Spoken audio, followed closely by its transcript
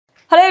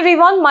Hello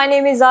everyone, my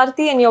name is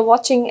Arti and you're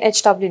watching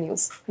HW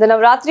News. The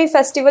Navratri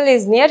festival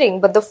is nearing,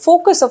 but the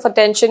focus of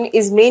attention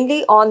is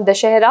mainly on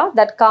Dussehra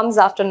that comes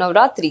after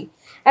Navratri.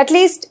 At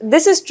least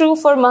this is true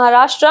for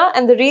Maharashtra,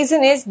 and the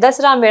reason is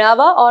Dasara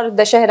Melava or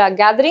Dussehra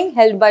Gathering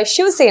held by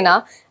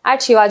Shivsena at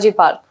Shivaji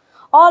Park.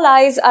 All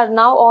eyes are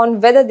now on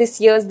whether this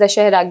year's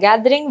Dussehra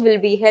Gathering will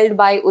be held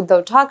by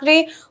Uddhav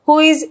Thackeray, who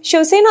is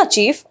Shivsena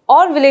chief,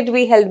 or will it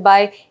be held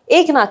by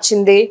Eknath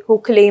Shinde, who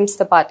claims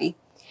the party.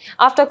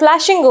 After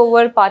clashing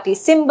over party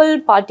symbol,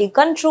 party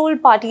control,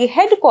 party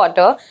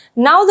headquarter,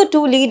 now the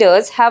two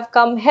leaders have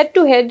come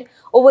head-to-head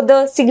over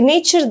the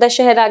signature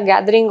Dussehra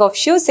Gathering of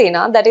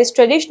Shivsena that is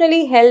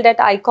traditionally held at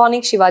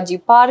iconic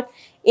Shivaji Park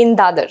in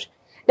Dadar.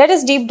 Let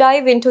us deep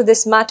dive into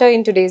this matter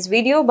in today's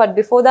video. But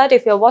before that,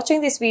 if you're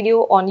watching this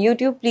video on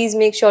YouTube, please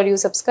make sure you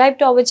subscribe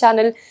to our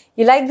channel,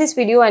 you like this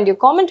video and you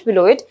comment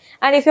below it.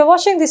 And if you're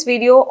watching this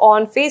video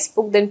on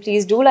Facebook, then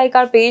please do like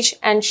our page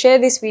and share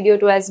this video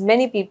to as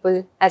many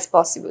people as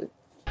possible.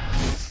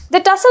 The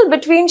tussle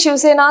between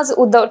Shivsena's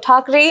Uddhav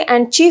Thackeray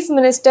and Chief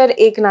Minister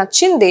Eknath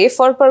Shinde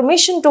for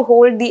permission to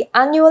hold the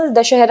annual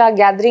Dussehra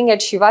Gathering at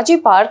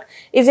Shivaji Park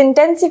is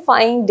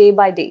intensifying day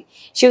by day.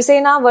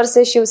 Shivsena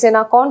versus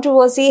Shivsena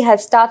controversy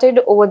has started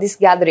over this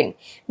gathering.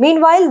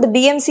 Meanwhile, the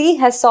BMC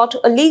has sought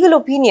a legal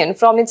opinion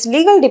from its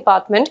legal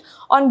department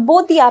on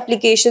both the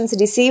applications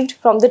received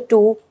from the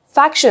two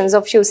factions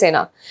of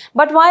Shivsena.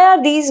 But why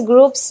are these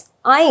groups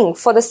eyeing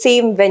for the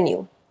same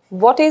venue?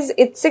 What is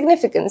its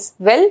significance?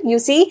 Well, you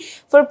see,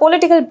 for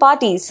political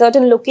parties,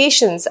 certain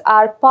locations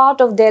are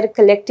part of their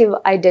collective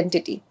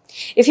identity.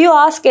 If you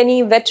ask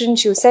any veteran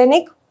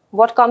Shivsainik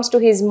what comes to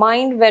his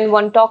mind when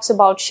one talks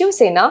about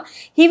Shivsena,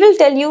 he will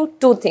tell you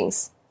two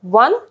things.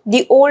 One,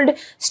 the old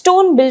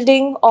stone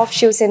building of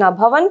Shivsena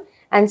Bhavan,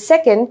 and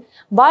second,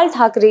 Bal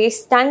Thackeray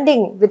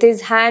standing with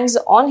his hands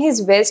on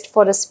his vest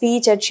for a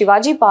speech at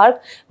Shivaji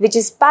Park, which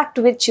is packed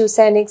with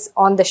Shivsainiks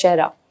on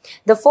Dussehra.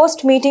 The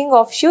first meeting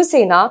of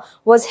Shivsena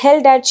was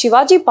held at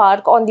Shivaji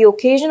Park on the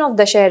occasion of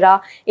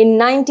Dussehra in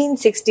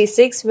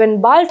 1966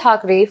 when Bal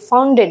Thackeray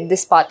founded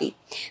this party.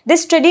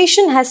 This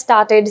tradition has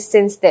started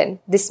since then.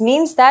 This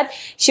means that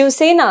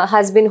Shivsena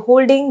has been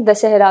holding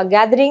Dussehra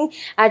Gathering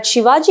at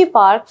Shivaji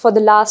Park for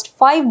the last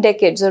 5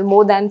 decades or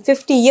more than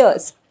 50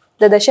 years.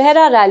 The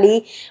Dussehra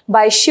rally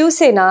by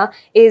Shivsena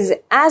is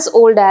as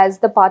old as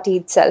the party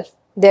itself.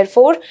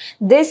 Therefore,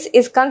 this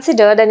is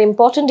considered an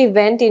important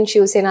event in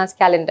Shivsena's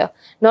calendar.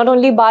 Not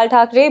only Bal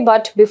Thackeray,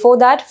 but before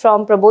that,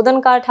 from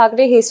Prabodhankar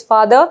Thackeray, his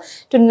father,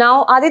 to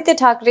now Aditya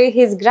Thackeray,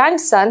 his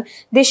grandson,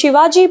 the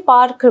Shivaji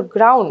Park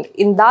ground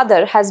in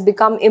Dadar has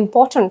become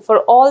important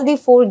for all the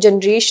 4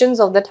 generations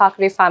of the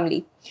Thackeray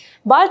family.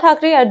 Bal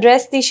Thackeray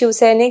addressed the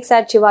Shivsainiks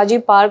at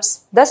Shivaji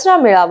Park's Dasara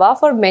Melava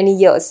for many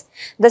years.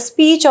 The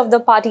speech of the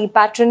party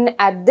patron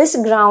at this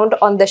ground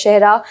on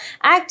Dussehra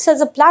acts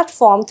as a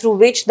platform through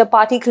which the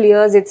party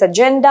clears its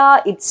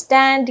agenda, its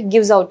stand,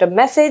 gives out a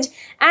message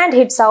and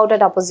hits out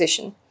at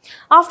opposition.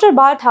 After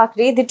Bal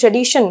Thackeray, the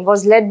tradition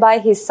was led by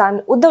his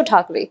son Uddhav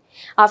Thackeray.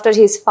 After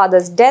his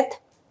father's death,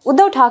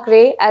 Uddhav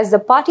Thackeray, as the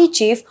party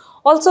chief,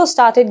 also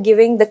started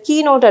giving the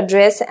keynote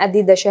address at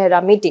the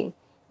Dussehra meeting.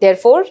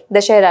 Therefore,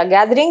 Dussehra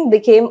Gathering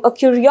became a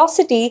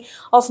curiosity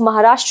of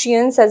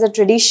Maharashtrians as a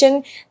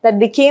tradition that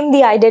became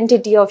the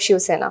identity of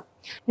Shivsena.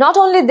 Not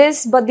only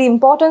this, but the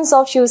importance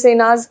of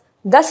Shivsena's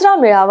Dasara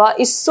Melava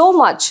is so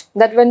much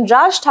that when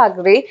Raj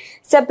Thackeray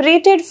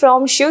separated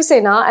from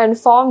Shivsena and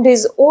formed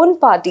his own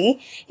party,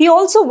 he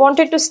also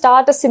wanted to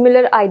start a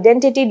similar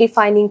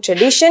identity-defining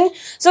tradition.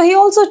 So he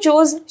also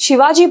chose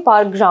Shivaji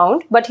Park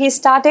ground, but he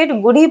started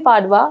Gudi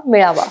Padwa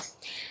Melava.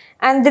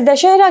 And the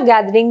Dussehra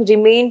Gathering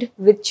remained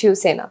with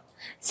Shivsena.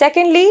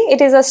 Secondly,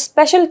 it is a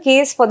special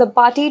case for the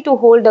party to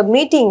hold a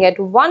meeting at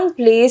one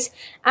place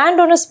and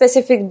on a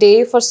specific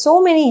day for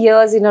so many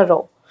years in a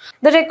row.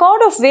 The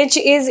record of which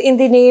is in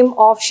the name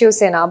of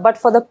Shivsena. But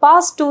for the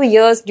past 2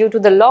 years, due to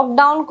the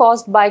lockdown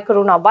caused by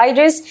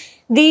coronavirus,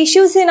 the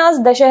Shivsena's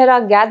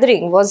Dussehra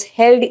Gathering was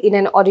held in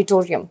an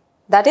auditorium.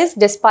 That is,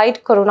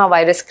 despite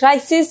coronavirus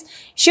crisis,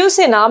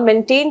 Shivsena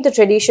maintained the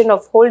tradition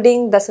of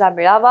holding Dasara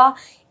Melava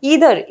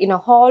either in a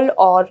hall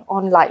or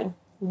online.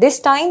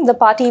 This time, the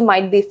party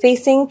might be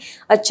facing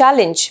a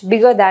challenge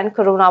bigger than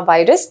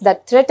coronavirus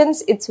that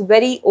threatens its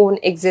very own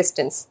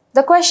existence.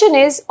 The question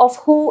is of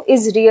who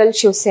is real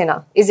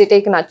Shivsena. Is it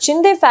Eknath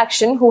Shinde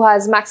faction who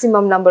has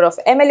maximum number of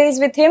MLAs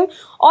with him,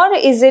 or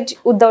is it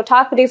Uddhav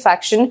Thackeray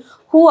faction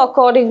who,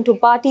 according to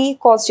party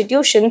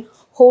constitution,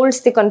 holds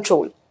the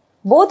control?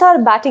 Both are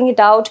batting it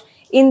out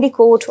in the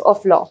court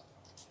of law.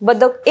 But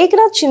the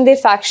Eknath Shinde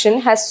faction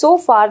has so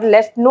far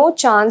left no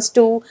chance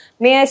to,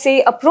 may I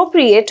say,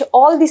 appropriate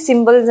all the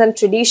symbols and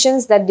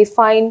traditions that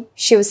define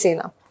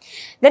Shivsena.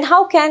 Then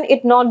how can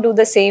it not do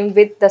the same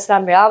with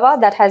Dasara Melava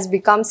that has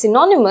become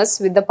synonymous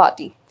with the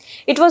party?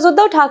 It was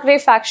Uddhav Thackeray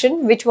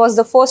faction which was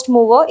the first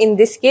mover in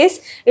this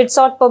case. It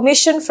sought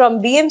permission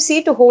from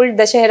BMC to hold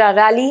Dussehra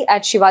rally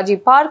at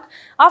Shivaji Park,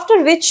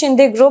 after which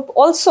Shinde group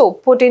also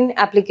put in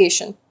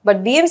application.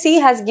 But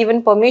BMC has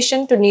given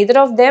permission to neither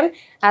of them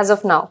as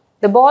of now.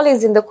 The ball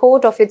is in the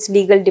court of its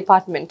legal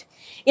department.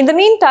 In the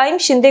meantime,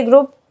 Shinde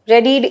Group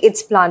readied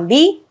its plan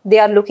B. They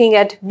are looking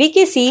at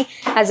BKC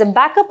as a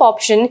backup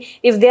option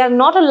if they are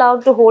not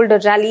allowed to hold a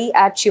rally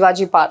at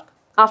Shivaji Park.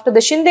 After the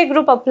Shinde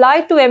Group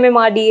applied to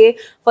MMRDA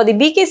for the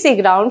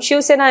BKC ground,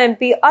 Shivsena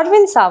MP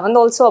Arvind Sawant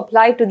also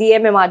applied to the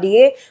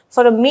MMRDA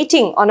for a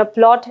meeting on a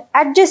plot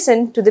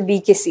adjacent to the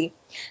BKC.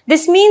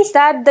 This means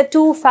that the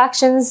two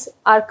factions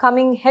are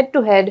coming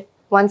head-to-head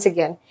once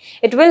again.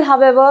 It will,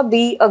 however,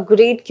 be a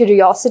great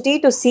curiosity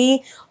to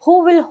see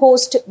who will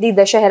host the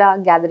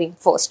Dussehra gathering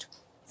first.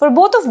 For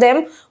both of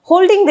them,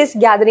 holding this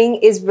gathering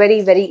is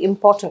very, very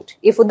important.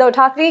 If Uddhav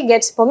Thackeray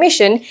gets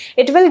permission,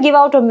 it will give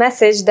out a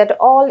message that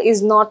all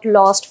is not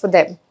lost for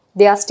them.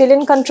 They are still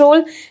in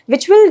control,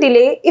 which will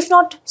delay, if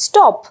not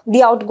stop,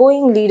 the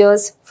outgoing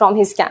leaders from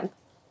his camp.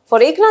 For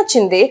Eknath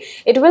Shinde,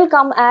 it will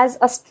come as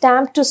a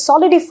stamp to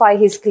solidify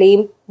his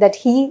claim that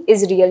he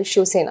is real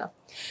Shivsena.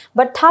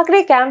 But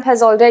Thackeray camp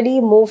has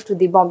already moved to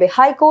the Bombay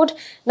High Court.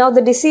 Now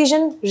the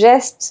decision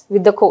rests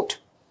with the court.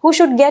 Who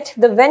should get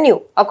the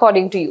venue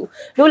according to you?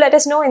 Do let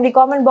us know in the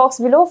comment box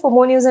below. For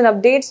more news and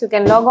updates, you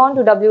can log on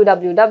to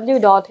www.hwnews.in.